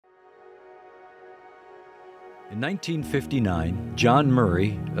In 1959, John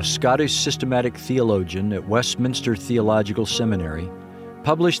Murray, a Scottish systematic theologian at Westminster Theological Seminary,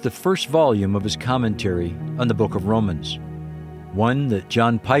 published the first volume of his commentary on the book of Romans, one that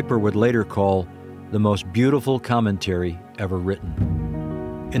John Piper would later call the most beautiful commentary ever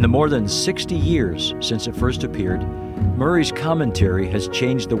written. In the more than 60 years since it first appeared, Murray's commentary has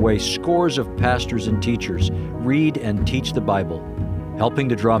changed the way scores of pastors and teachers read and teach the Bible, helping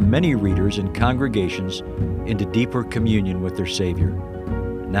to draw many readers and congregations into deeper communion with their Savior.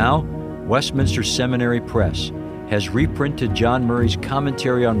 Now, Westminster Seminary Press has reprinted John Murray's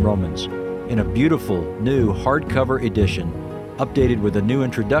commentary on Romans in a beautiful new hardcover edition, updated with a new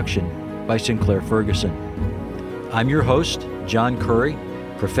introduction by Sinclair Ferguson. I'm your host, John Curry,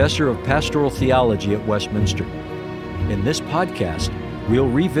 Professor of Pastoral Theology at Westminster. In this podcast, we'll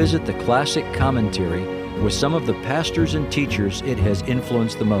revisit the classic commentary with some of the pastors and teachers it has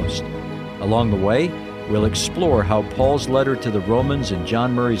influenced the most. Along the way, we'll explore how Paul's letter to the Romans and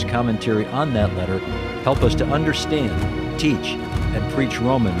John Murray's commentary on that letter help us to understand, teach, and preach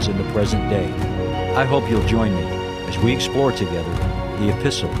Romans in the present day. I hope you'll join me as we explore together the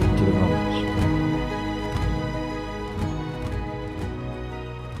Epistle to the Romans.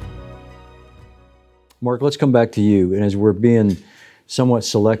 Mark, let's come back to you. And as we're being somewhat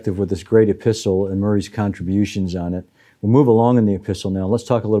selective with this great epistle and Murray's contributions on it, we'll move along in the epistle now. Let's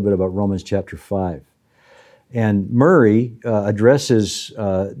talk a little bit about Romans chapter 5. And Murray addresses,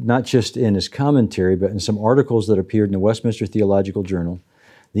 not just in his commentary, but in some articles that appeared in the Westminster Theological Journal,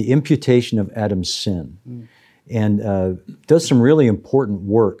 the imputation of Adam's sin. And does some really important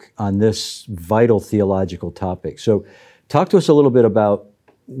work on this vital theological topic. So talk to us a little bit about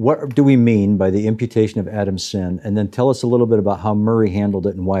what do we mean by the imputation of Adam's sin, and then tell us a little bit about how Murray handled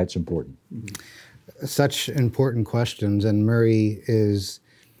it and why it's important. Such important questions, and Murray is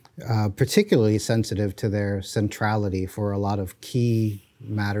particularly sensitive to their centrality for a lot of key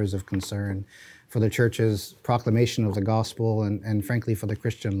matters of concern for the church's proclamation of the gospel and frankly for the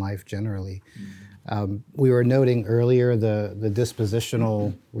Christian life generally. We were noting earlier the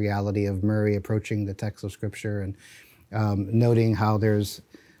dispositional reality of Murray approaching the text of Scripture, and noting how there's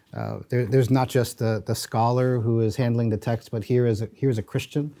not just the scholar who is handling the text, but here's a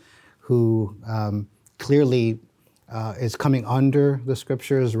Christian who clearly is coming under the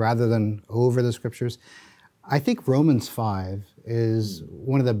Scriptures rather than over the Scriptures. I think Romans 5 is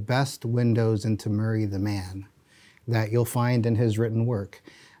one of the best windows into Murray the man that you'll find in his written work.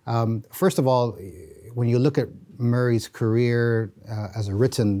 First of all, when you look at Murray's career as in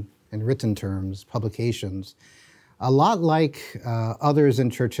written terms, publications, a lot like others in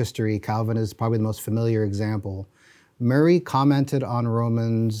church history, Calvin is probably the most familiar example. Murray commented on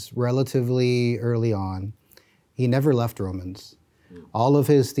Romans relatively early on. He never left Romans. All of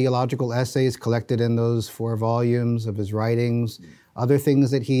his theological essays collected in those 4 volumes of his writings, other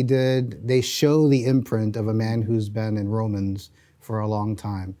things that he did, they show the imprint of a man who's been in Romans for a long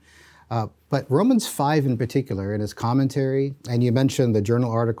time. But Romans 5 in particular, in his commentary, and you mentioned the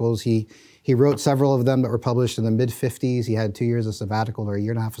journal articles, he wrote several of them that were published in the mid-50s. He had 2 years of sabbatical, or a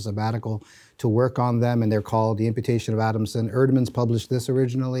year and a half of sabbatical, to work on them, and they're called The Imputation of Adam's Sin. Erdman's published this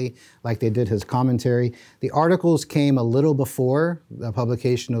originally, like they did his commentary. The articles came a little before the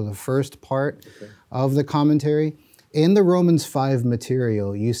publication of the first part of the commentary. In the Romans 5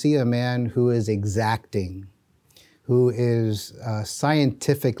 material, you see a man who is exacting, who is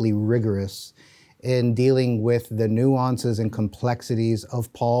scientifically rigorous in dealing with the nuances and complexities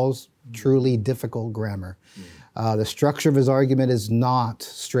of Paul's truly difficult grammar. The structure of his argument is not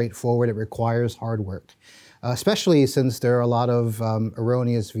straightforward. It requires hard work, especially since there are a lot of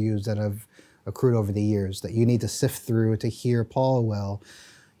erroneous views that have accrued over the years that you need to sift through to hear Paul well.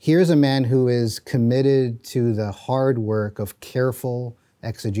 Here's a man who is committed to the hard work of careful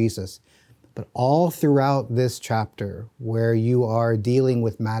exegesis. But all throughout this chapter, where you are dealing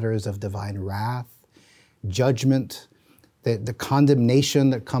with matters of divine wrath, judgment, the condemnation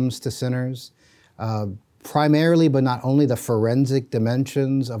that comes to sinners, primarily but not only the forensic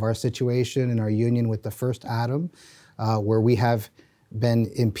dimensions of our situation and our union with the first Adam, where we have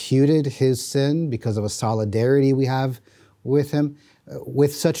been imputed his sin because of a solidarity we have with him,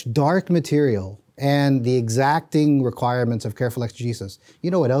 with such dark material and the exacting requirements of careful exegesis. You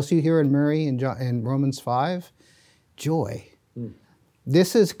know what else you hear in Murray in Romans 5? Joy.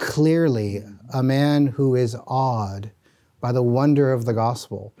 This is clearly a man who is awed by the wonder of the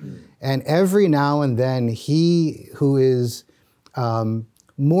gospel. And every now and then, he who is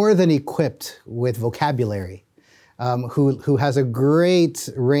more than equipped with vocabulary, who has a great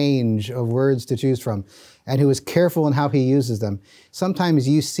range of words to choose from, and who is careful in how he uses them. Sometimes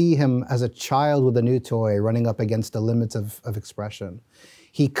you see him as a child with a new toy running up against the limits of expression.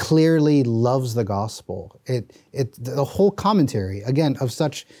 He clearly loves the gospel. The whole commentary, again, of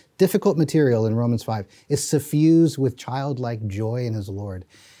such difficult material in Romans 5 is suffused with childlike joy in his Lord.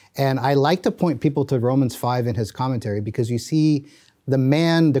 And I like to point people to Romans 5 in his commentary because you see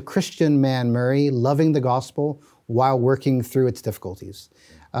the Christian man, Murray, loving the gospel while working through its difficulties.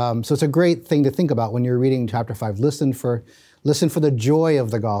 So it's a great thing to think about when you're reading chapter 5. Listen for the joy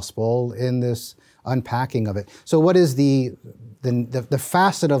of the gospel in this unpacking of it. So what is the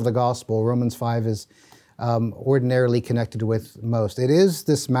facet of the gospel Romans 5 is ordinarily connected with most? It is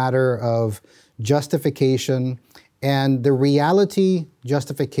this matter of justification and the reality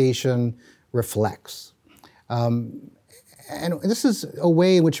justification reflects. And this is a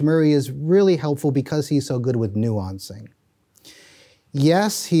way in which Murray is really helpful because he's so good with nuancing.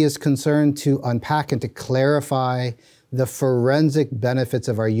 Yes, he is concerned to unpack and to clarify the forensic benefits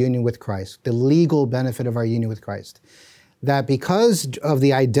of our union with Christ, the legal benefit of our union with Christ. That because of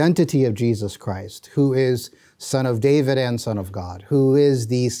the identity of Jesus Christ, who is Son of David and Son of God, who is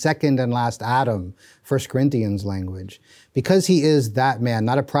the second and last Adam, 1 Corinthians language, because he is that man,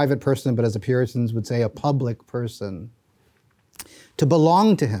 not a private person, but as the Puritans would say, a public person, to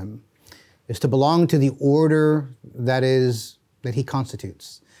belong to him is to belong to the order that he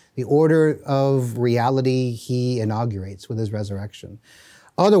constitutes, the order of reality he inaugurates with his resurrection.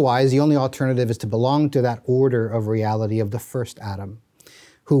 Otherwise, the only alternative is to belong to that order of reality of the first Adam,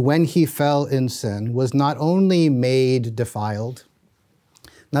 who when he fell in sin was not only made defiled,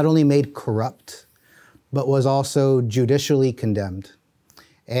 not only made corrupt, but was also judicially condemned.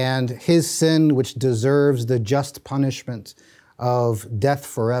 And his sin, which deserves the just punishment of death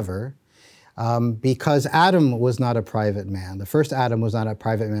forever, because Adam was not a private man. The first Adam was not a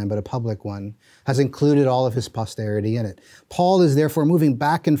private man, but a public one, has included all of his posterity in it. Paul is therefore moving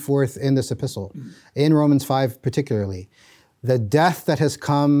back and forth in this epistle, in Romans 5 particularly. The death that has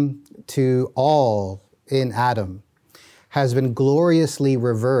come to all in Adam has been gloriously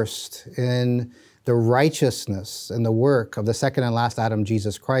reversed in the righteousness and the work of the second and last Adam,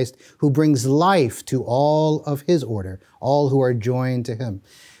 Jesus Christ, who brings life to all of his order, all who are joined to him.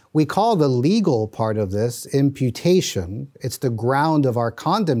 We call the legal part of this imputation. It's the ground of our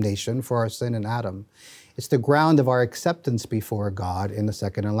condemnation for our sin in Adam. It's the ground of our acceptance before God in the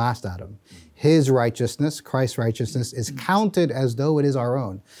second and last Adam. His righteousness, Christ's righteousness, is counted as though it is our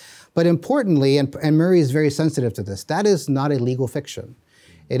own. But importantly, and Murray is very sensitive to this, that is not a legal fiction.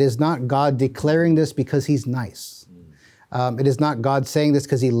 It is not God declaring this because he's nice. It is not God saying this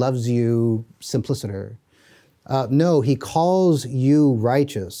because he loves you simpliciter. No, he calls you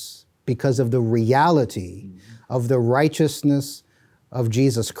righteous because of the reality of the righteousness of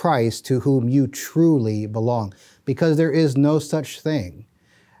Jesus Christ to whom you truly belong. Because there is no such thing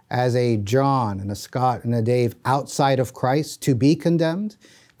as a John and a Scott and a Dave outside of Christ to be condemned.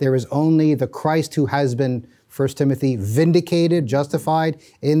 There is only the Christ who has been, 1 Timothy, vindicated, justified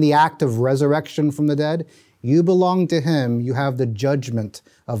in the act of resurrection from the dead. You belong to him. You have the judgment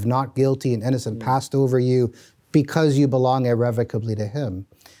of not guilty and innocent passed over you because you belong irrevocably to him.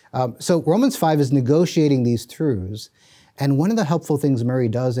 So Romans 5 is negotiating these truths. And one of the helpful things Murray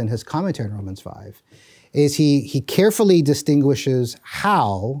does in his commentary on Romans 5 is he carefully distinguishes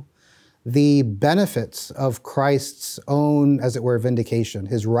how the benefits of Christ's own, as it were, vindication,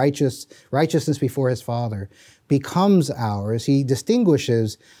 his righteousness before his Father, becomes ours. He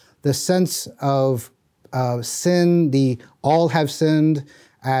distinguishes the sense of sin, the all have sinned,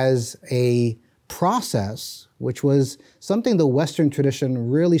 as a process, which was something the Western tradition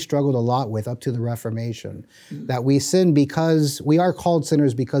really struggled a lot with up to the Reformation, that we sin because we are called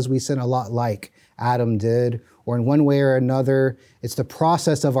sinners because we sin a lot like Adam did, or in one way or another, it's the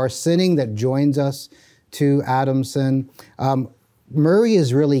process of our sinning that joins us to Adam's sin. Murray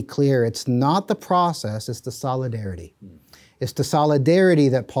is really clear. It's not the process, it's the solidarity. It's the solidarity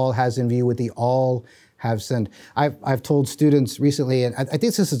that Paul has in view with the all have sinned. I've told students recently, and I think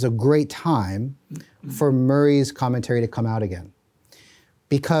this is a great time for Murray's commentary to come out again.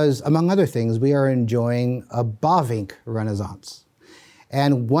 Because, among other things, we are enjoying a Bavinck renaissance.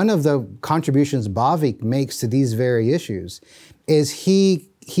 And one of the contributions Bavinck makes to these very issues is he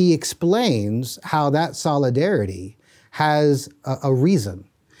explains how that solidarity has a reason.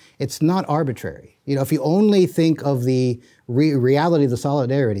 It's not arbitrary. You know, if you only think of the reality of the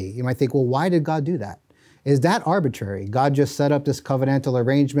solidarity, you might think, well, why did God do that? Is that arbitrary? God just set up this covenantal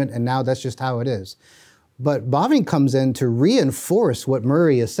arrangement and now that's just how it is. But Bavinck comes in to reinforce what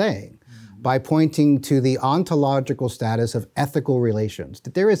Murray is saying. by pointing to the ontological status of ethical relations,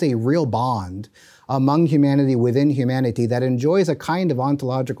 that there is a real bond among humanity within humanity that enjoys a kind of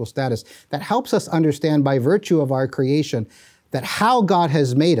ontological status that helps us understand by virtue of our creation that how God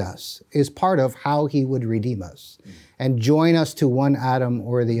has made us is part of how he would redeem us and join us to one atom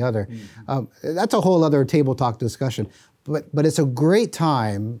or the other. That's a whole other table talk discussion. But it's a great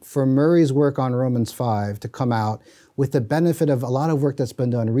time for Murray's work on Romans 5 to come out with the benefit of a lot of work that's been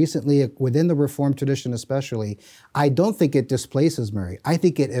done recently within the Reformed tradition especially. I don't think it displaces Murray. I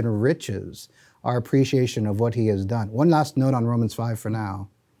think it enriches our appreciation of what he has done. One last note on Romans 5 for now.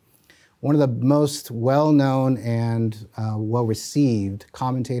 One of the most well-known and well-received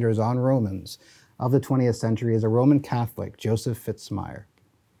commentators on Romans of the 20th century is a Roman Catholic, Joseph Fitzmyer.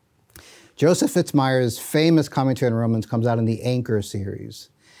 Joseph Fitzmyer's famous commentary on Romans comes out in the Anchor series.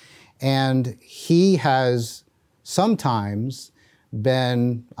 And he has sometimes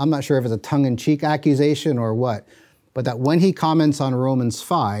been, I'm not sure if it's a tongue-in-cheek accusation or what, but that when he comments on Romans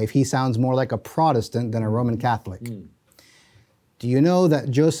 5, he sounds more like a Protestant than a Roman Catholic. Do you know that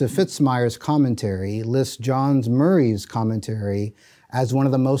Joseph Fitzmyer's commentary lists John Murray's commentary as one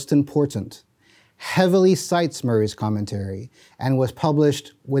of the most important, heavily cites Murray's commentary, and was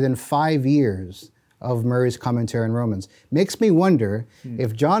published within 5 years of Murray's commentary on Romans? Makes me wonder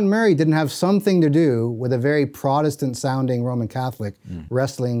if John Murray didn't have something to do with a very Protestant-sounding Roman Catholic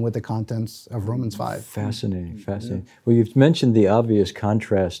wrestling with the contents of Romans 5. Fascinating, fascinating. Well, you've mentioned the obvious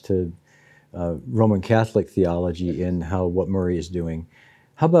contrast to Roman Catholic theology in what Murray is doing.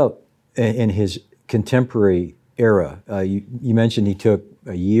 How about in his contemporary era? You mentioned he took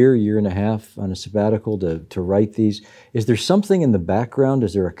a year and a half on a sabbatical to write these. Is there something in the background?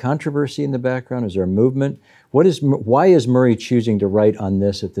 Is there a controversy in the background? Is there a movement? Why is Murray choosing to write on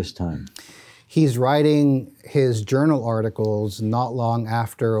this at this time? He's writing his journal articles not long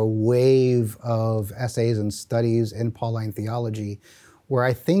after a wave of essays and studies in Pauline theology, where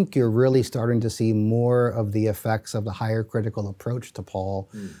I think you're really starting to see more of the effects of the higher critical approach to Paul,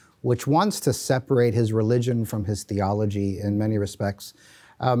 which wants to separate his religion from his theology in many respects.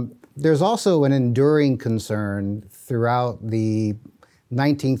 There's also an enduring concern throughout the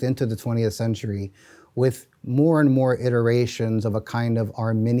 19th into the 20th century with more and more iterations of a kind of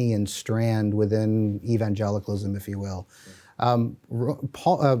Arminian strand within evangelicalism, if you will.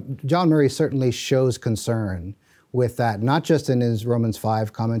 John Murray certainly shows concern with that, not just in his Romans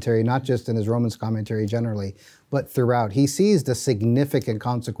 5 commentary, not just in his Romans commentary generally, but throughout. He sees the significant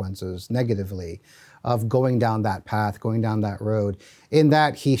consequences negatively of going down that path, going down that road. In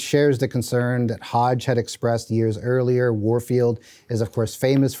that, he shares the concern that Hodge had expressed years earlier. Warfield is, of course,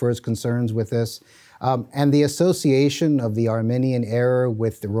 famous for his concerns with this. And the association of the Arminian error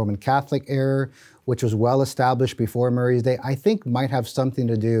with the Roman Catholic error, which was well established before Murray's day, I think might have something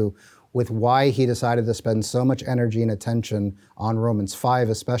to do with why he decided to spend so much energy and attention on Romans 5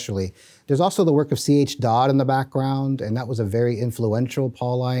 especially. There's also the work of C.H. Dodd in the background, and that was a very influential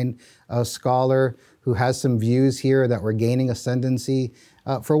Pauline scholar who has some views here that were gaining ascendancy.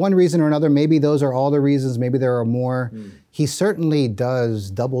 For one reason or another, maybe those are all the reasons, maybe there are more. He certainly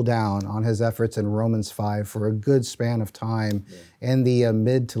does double down on his efforts in Romans 5 for a good span of time in the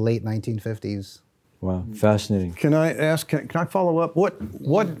mid to late 1950s. Wow, fascinating. Can I ask? Can I follow up?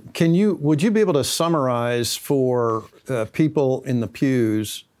 Would you be able to summarize for people in the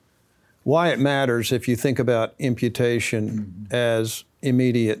pews why it matters if you think about imputation as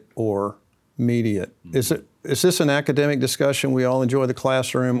immediate or mediate? Is this an academic discussion we all enjoy the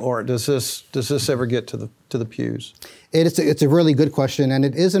classroom, or does this ever get to the pews? It's a really good question, and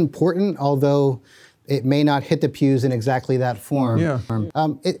it is important, although it may not hit the pews in exactly that form. Yeah.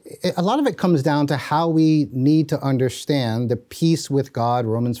 A lot of it comes down to how we need to understand the peace with God,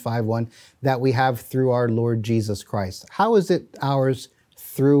 Romans 5:1, that we have through our Lord Jesus Christ. How is it ours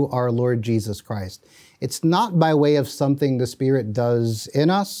through our Lord Jesus Christ? It's not by way of something the Spirit does in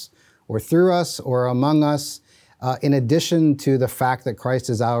us or through us or among us, in addition to the fact that Christ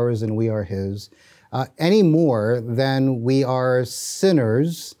is ours and we are His, any more than we are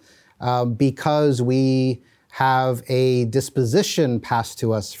sinners because we have a disposition passed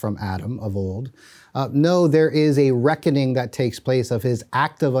to us from Adam of old. No, there is a reckoning that takes place of his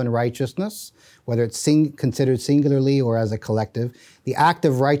act of unrighteousness, whether it's considered singularly or as a collective, the act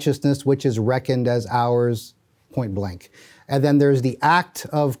of righteousness which is reckoned as ours, point blank. And then there's the act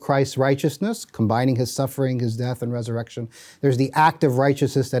of Christ's righteousness, combining his suffering, his death, and resurrection. There's the act of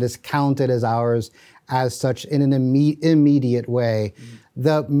righteousness that is counted as ours as such in an immediate way.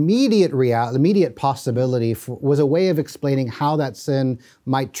 The immediate possibility was a way of explaining how that sin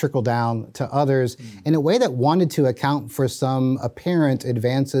might trickle down to others in a way that wanted to account for some apparent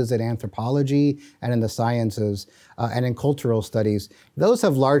advances in anthropology and in the sciences and in cultural studies. Those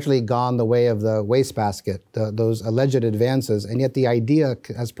have largely gone the way of the wastebasket, those alleged advances, and yet the idea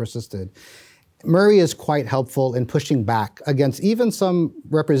has persisted. Murray is quite helpful in pushing back against even some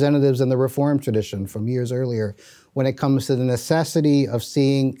representatives in the Reformed tradition from years earlier when it comes to the necessity of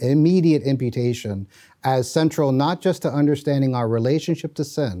seeing immediate imputation as central not just to understanding our relationship to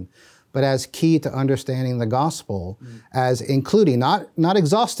sin, but as key to understanding the gospel, as including, not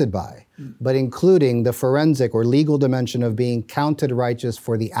exhausted by, but including the forensic or legal dimension of being counted righteous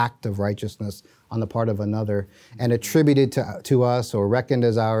for the act of righteousness on the part of another and attributed to us or reckoned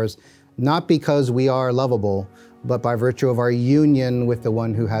as ours, not because we are lovable, but by virtue of our union with the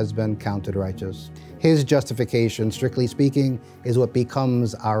one who has been counted righteous. His justification, strictly speaking, is what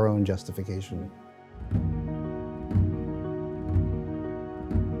becomes our own justification.